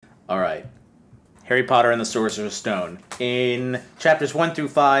All right. Harry Potter and the Sorcerer's Stone. In chapters 1 through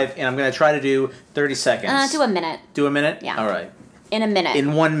 5, and I'm going to try to do 30 seconds. Do a minute. Do a minute? Yeah. All right. In a minute.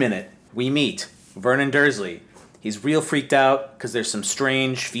 In 1 minute, we meet Vernon Dursley. He's real freaked out because there's some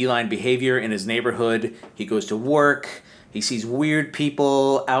strange feline behavior in his neighborhood. He goes to work. He sees weird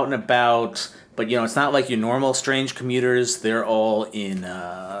people out and about. But, it's not like your normal strange commuters. They're all in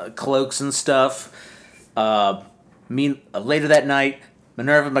cloaks and stuff. Later that night,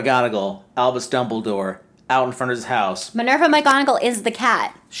 Minerva McGonagall, Albus Dumbledore, out in front of his house. Minerva McGonagall is the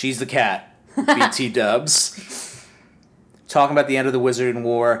cat. She's the cat. BT dubs. Talking about the end of the Wizarding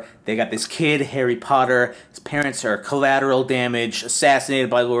War. They got this kid, Harry Potter. His parents are collateral damage, assassinated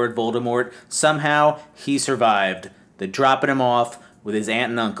by Lord Voldemort. Somehow, he survived. They're dropping him off with his aunt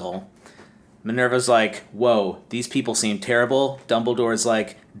and uncle. Minerva's like, whoa, these people seem terrible. Dumbledore's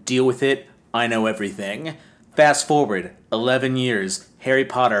like, deal with it. I know everything. Fast forward, 11 years. Harry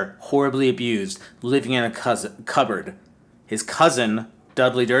Potter, horribly abused, living in a cupboard. His cousin,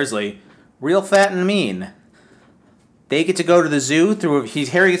 Dudley Dursley, real fat and mean. They get to go to the zoo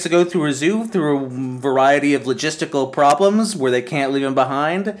Harry gets to go through a zoo through a variety of logistical problems where they can't leave him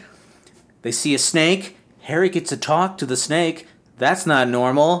behind. They see a snake. Harry gets to talk to the snake. That's not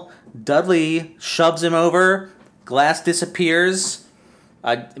normal. Dudley shoves him over. Glass disappears.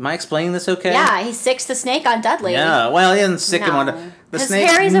 Am I explaining this okay? Yeah, he sicks the snake on Dudley. Yeah, well, he didn't sick him on the snake.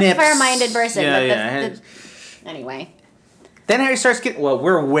 Because Harry's nips. a fair-minded person. Yeah. Anyway. Then Harry starts getting... Well,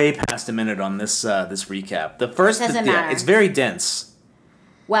 we're way past a minute on this recap. The first... Doesn't matter. It's very dense.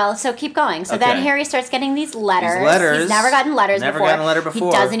 Well, so keep going. So then Harry starts getting these letters. He's never gotten letters before. Never gotten a letter before.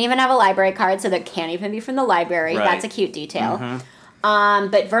 He doesn't even have a library card, so that can't even be from the library. Right. That's a cute detail.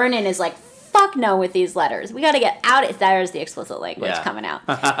 Mm-hmm. But Vernon is like, fuck no with these letters. We got to get out. There's the explicit language coming out.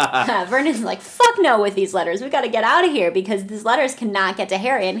 Vernon's like, fuck no with these letters. We got to get out of here because these letters cannot get to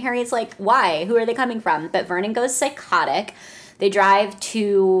Harry. And Harry's like, why? Who are they coming from? But Vernon goes psychotic. They drive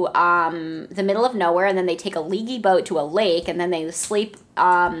to the middle of nowhere, and then they take a leaky boat to a lake, and then they sleep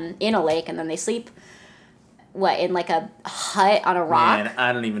in a lake, and then they sleep, in like a hut on a rock? Man,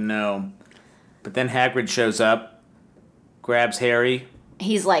 I don't even know. But then Hagrid shows up, grabs Harry.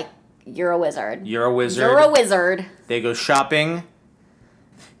 He's like, you're a wizard. You're a wizard. You're a wizard. They go shopping.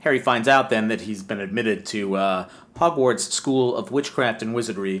 Harry finds out then that he's been admitted to Hogwarts School of Witchcraft and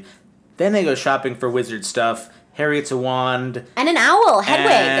Wizardry. Then they go shopping for wizard stuff. Harry gets a wand. And an owl,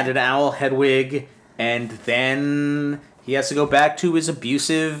 Hedwig. And an owl, Hedwig. And then he has to go back to his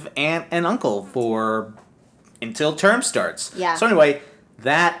abusive aunt and uncle until term starts. Yeah. So anyway,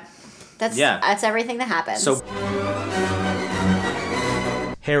 that's everything that happens. So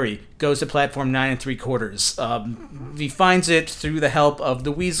Harry goes to platform 9 3/4. He finds it through the help of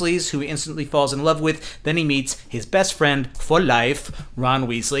the Weasleys, who he instantly falls in love with. Then he meets his best friend for life, Ron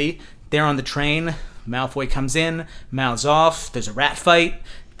Weasley. They're on the train. Malfoy comes in, mouths off. There's a rat fight.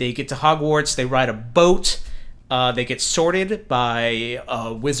 They get to Hogwarts. They ride a boat. They get sorted by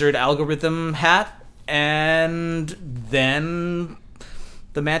a wizard algorithm hat. And then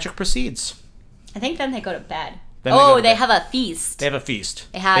the magic proceeds. I think then they go to bed. They have a feast. They have a feast.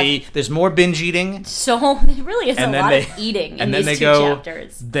 There's more binge eating. So there really is a lot of eating in these two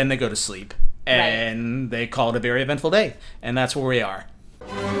chapters. Then they go to sleep. And they call it a very eventful day. And that's where we are.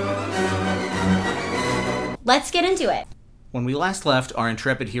 Let's get into it. When we last left our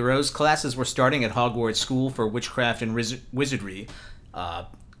intrepid heroes, classes were starting at Hogwarts School for Witchcraft and Wizardry.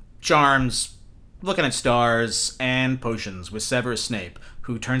 Charms, looking at stars, and potions with Severus Snape,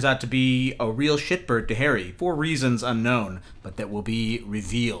 who turns out to be a real shitbird to Harry, for reasons unknown, but that will be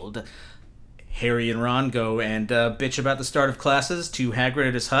revealed. Harry and Ron go and bitch about the start of classes to Hagrid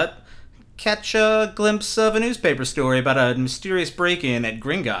at his hut, catch a glimpse of a newspaper story about a mysterious break-in at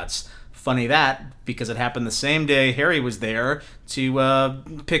Gringotts. Funny that, because it happened the same day Harry was there to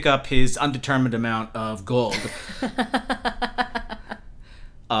pick up his undetermined amount of gold.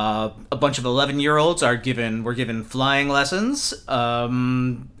 A bunch of 11-year-olds were given flying lessons.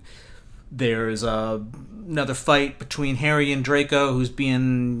 There's another fight between Harry and Draco, who's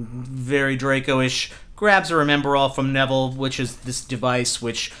being very Draco-ish. Grabs a Remember-All from Neville, which is this device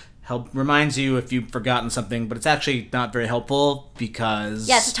which reminds you if you've forgotten something, but it's actually not very helpful because...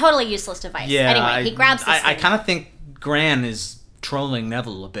 Yeah, it's a totally useless device. Yeah, anyway, he grabs this thing. I kind of think Gran is trolling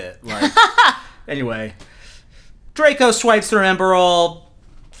Neville a bit. Anyway, Draco swipes the Remember-All,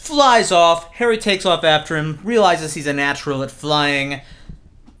 flies off. Harry takes off after him, realizes he's a natural at flying.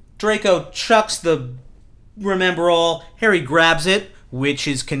 Draco chucks the Remember-All. Harry grabs it, which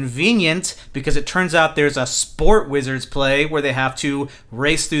is convenient because it turns out there's a Sport Wizards play where they have to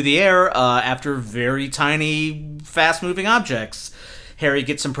race through the air after very tiny, fast-moving objects. Harry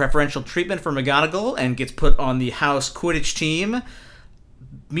gets some preferential treatment for McGonagall and gets put on the house Quidditch team.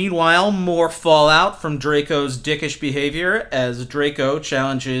 Meanwhile, more fallout from Draco's dickish behavior as Draco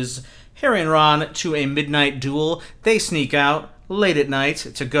challenges Harry and Ron to a midnight duel. They sneak out late at night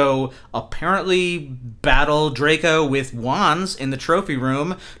to go apparently battle Draco with wands in the trophy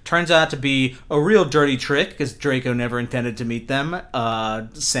room. Turns out to be a real dirty trick because Draco never intended to meet them.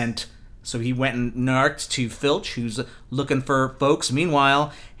 So he went and narked to Filch, who's looking for folks.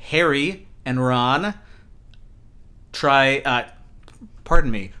 Meanwhile, Harry and Ron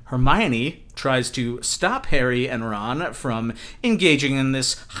Hermione tries to stop Harry and Ron from engaging in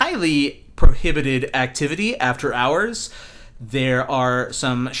this highly prohibited activity after hours. There are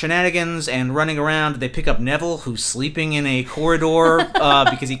some shenanigans and running around. They pick up Neville, who's sleeping in a corridor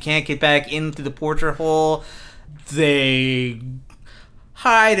because he can't get back in through the porthole. They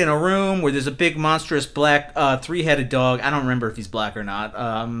hide in a room where there's a big monstrous black three-headed dog. I don't remember if he's black or not.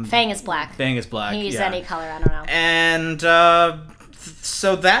 Fang is black. He's any color, I don't know. And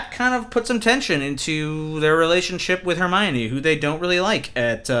so that kind of puts some tension into their relationship with Hermione, who they don't really like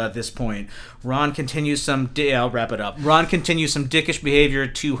at this point. Ron continues I'll wrap it up. Ron continues some dickish behavior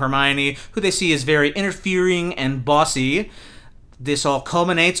to Hermione, who they see as very interfering and bossy. This all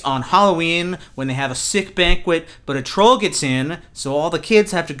culminates on Halloween when they have a sick banquet, but a troll gets in, so all the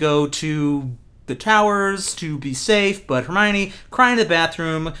kids have to go to the towers to be safe, but Hermione crying in the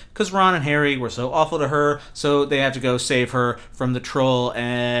bathroom because Ron and Harry were so awful to her, so they have to go save her from the troll,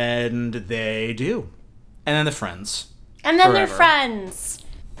 and they do. And then the friends. And then they're friends.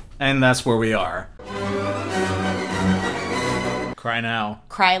 And that's where we are. Cry now.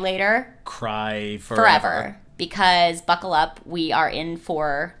 Cry later. Cry forever. Because, buckle up, we are in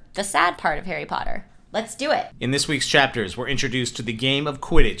for the sad part of Harry Potter. Let's do it. In this week's chapters, we're introduced to the game of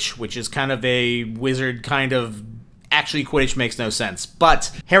Quidditch, which is kind of a wizard kind of... Actually, Quidditch makes no sense.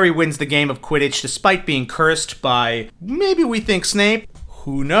 But Harry wins the game of Quidditch despite being cursed by, maybe we think Snape.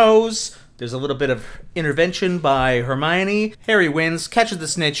 Who knows? There's a little bit of intervention by Hermione. Harry wins, catches the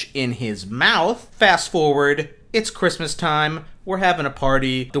snitch in his mouth. Fast forward, it's Christmas time. We're having a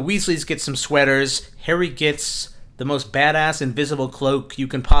party. The Weasleys get some sweaters. Harry gets the most badass invisible cloak you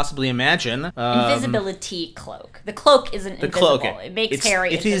can possibly imagine. Invisibility cloak. The cloak isn't invisible. It makes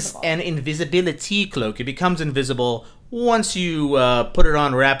Harry invisible. It is an invisibility cloak. It becomes invisible once you put it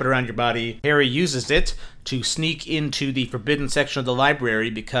on, wrap it around your body. Harry uses it to sneak into the forbidden section of the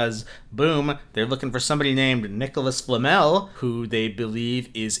library because, boom, they're looking for somebody named Nicholas Flamel, who they believe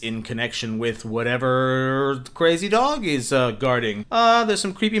is in connection with whatever the crazy dog is guarding. There's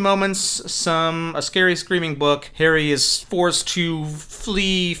some creepy moments, a scary screaming book. Harry is forced to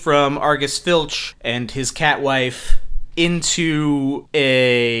flee from Argus Filch and his cat wife into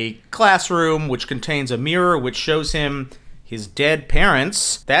a classroom which contains a mirror which shows him his dead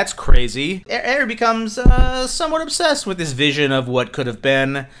parents. That's crazy. Harry becomes somewhat obsessed with this vision of what could have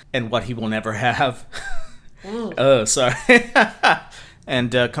been and what he will never have. Oh, sorry.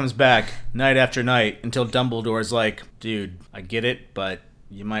 And comes back night after night until Dumbledore's like, dude, I get it, but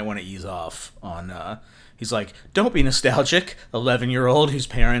you might want to ease off on... He's like, don't be nostalgic, 11-year-old whose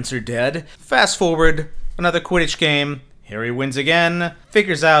parents are dead. Fast forward, another Quidditch game. Harry wins again,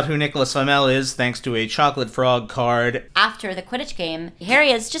 figures out who Nicholas Flamel is thanks to a chocolate frog card. After the Quidditch game,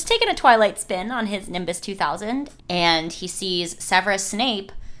 Harry has just taken a Twilight spin on his Nimbus 2000, and he sees Severus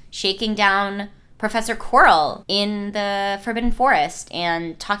Snape shaking down Professor Quirrell in the Forbidden Forest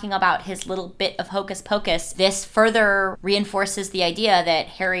and talking about his little bit of hocus pocus. This further reinforces the idea that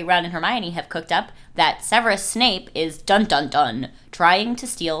Harry, Ron, and Hermione have cooked up that Severus Snape is dun-dun-dun trying to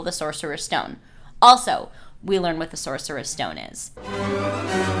steal the Sorcerer's Stone. Also, we learn what the Sorcerer's Stone is.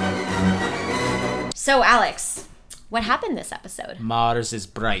 So, Alex, what happened this episode? Mars is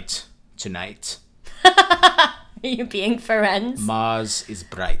bright tonight. Are you being friends? Mars is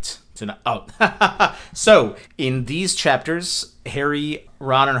bright tonight. Oh. So, in these chapters, Harry,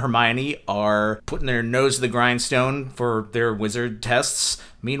 Ron, and Hermione are putting their nose to the grindstone for their wizard tests.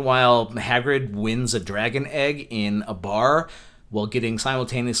 Meanwhile, Hagrid wins a dragon egg in a bar while getting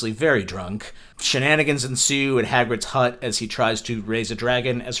simultaneously very drunk. Shenanigans ensue at Hagrid's hut as he tries to raise a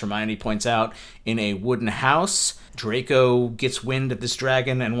dragon, as Hermione points out, in a wooden house. Draco gets wind of this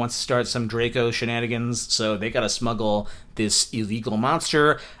dragon and wants to start some Draco shenanigans, so they gotta smuggle this illegal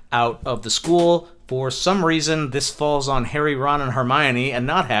monster out of the school. For some reason, this falls on Harry, Ron, and Hermione, and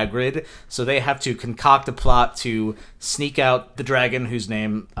not Hagrid, so they have to concoct a plot to sneak out the dragon, whose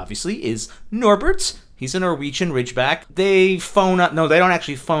name, obviously, is Norbert. He's a Norwegian Ridgeback. They phone up... No, they don't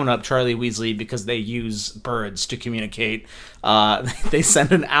actually phone up Charlie Weasley because they use birds to communicate. They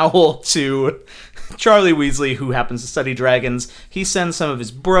send an owl to Charlie Weasley, who happens to study dragons, he sends some of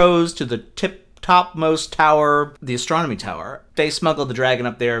his bros to the topmost tower, the astronomy tower. They smuggle the dragon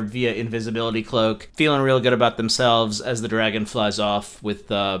up there via invisibility cloak, feeling real good about themselves as the dragon flies off with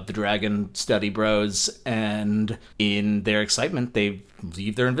the dragon study bros, and in their excitement, they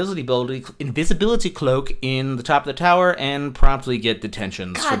leave their invisibility cloak in the top of the tower and promptly get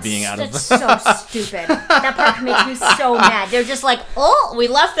detentions for being out of... That's so stupid. That part makes me so mad. They're just like, oh, we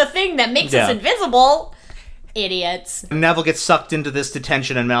left the thing that makes us invisible. Idiots. Neville gets sucked into this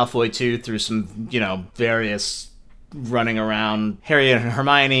detention, and Malfoy too, through some, various running around. Harry and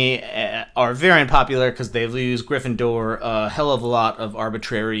Hermione are very unpopular because they lose Gryffindor a hell of a lot of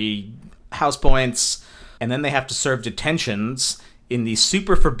arbitrary house points, and then they have to serve detentions in the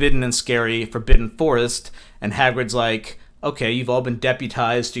super forbidden and scary Forbidden Forest, and Hagrid's like, okay, you've all been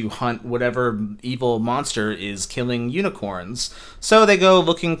deputized to hunt whatever evil monster is killing unicorns. So they go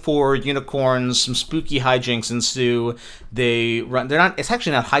looking for unicorns, some spooky hijinks ensue. It's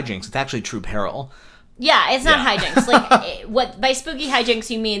actually not hijinks, it's actually true peril. Yeah, it's not hijinks. Like, by spooky hijinks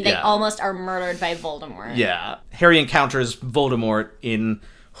you mean they almost are murdered by Voldemort. Yeah. Harry encounters Voldemort in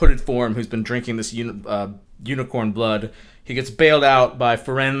hooded form, who's been drinking this unicorn blood. He gets bailed out by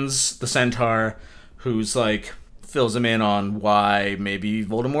Firenze the Centaur, who's like... fills him in on why maybe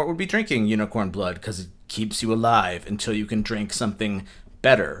Voldemort would be drinking unicorn blood, because it keeps you alive until you can drink something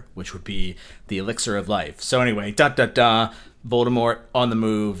better, which would be the elixir of life. So anyway, Voldemort on the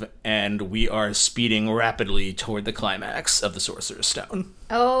move, and we are speeding rapidly toward the climax of the Sorcerer's Stone.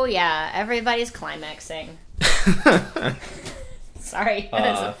 Oh yeah, everybody's climaxing. Sorry,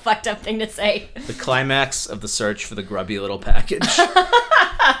 that's a fucked up thing to say. The climax of the search for the grubby little package.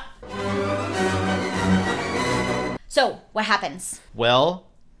 So, what happens? Well,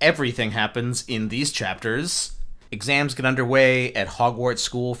 everything happens in these chapters. Exams get underway at Hogwarts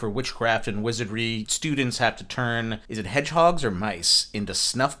School for Witchcraft and Wizardry. Students have to turn, is it hedgehogs or mice, into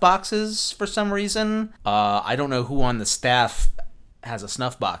snuff boxes for some reason. I don't know who on the staff has a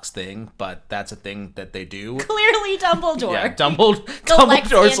snuff box thing, but that's a thing that they do. Clearly Dumbledore. Yeah,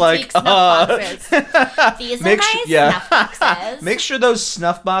 Dumbledore's like, these are my snuff boxes. Make sure those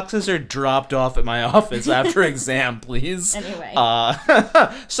snuff boxes are dropped off at my office after exam, please. Anyway.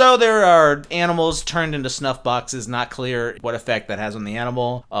 So there are animals turned into snuff boxes, not clear what effect that has on the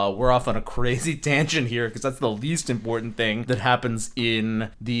animal. We're off on a crazy tangent here, because that's the least important thing that happens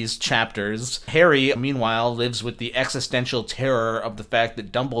in these chapters. Harry, meanwhile, lives with the existential terror of the fact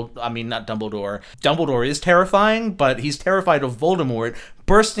that Dumbledore is terrifying, but he's terrified of Voldemort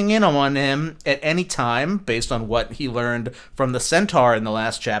bursting in on him at any time, based on what he learned from the Centaur in the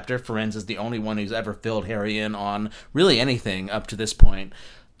last chapter. Firenze is the only one who's ever filled Harry in on really anything up to this point.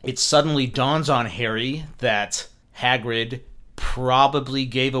 It suddenly dawns on Harry that Hagrid probably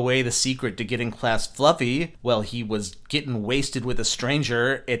gave away the secret to getting Class Fluffy while he was getting wasted with a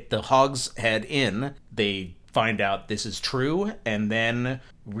stranger at the Hogshead Inn. They find out this is true, and then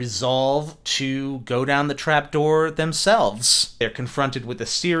resolve to go down the trapdoor themselves. They're confronted with a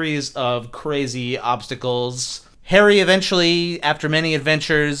series of crazy obstacles. Harry eventually, after many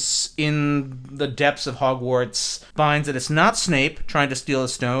adventures in the depths of Hogwarts, finds that it's not Snape trying to steal a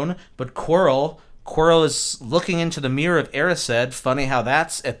stone, but Quirrell. Quirrell is looking into the mirror of Erised. Funny how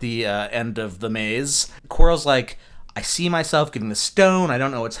that's at the end of the maze. Quirrell's like, I see myself getting the stone, I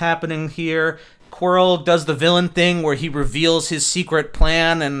don't know what's happening here. Quirrell does the villain thing where he reveals his secret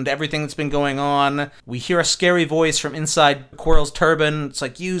plan and everything that's been going on. We hear a scary voice from inside Quirrell's turban. It's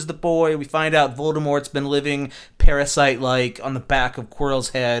like, use the boy. We find out Voldemort's been living parasite-like on the back of Quirrell's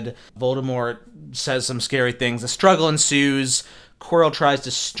head. Voldemort says some scary things. A struggle ensues. Quirrell tries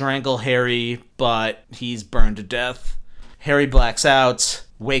to strangle Harry, but he's burned to death. Harry blacks out,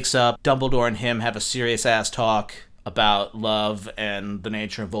 wakes up. Dumbledore and him have a serious-ass talk about love and the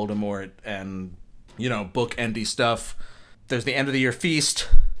nature of Voldemort and, book-endy stuff. There's the end-of-the-year feast.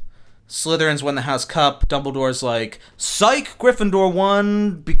 Slytherins win the House Cup. Dumbledore's like, psych, Gryffindor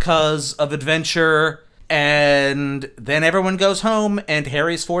won because of adventure. And then everyone goes home, and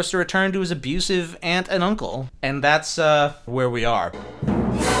Harry's forced to return to his abusive aunt and uncle. And that's where we are.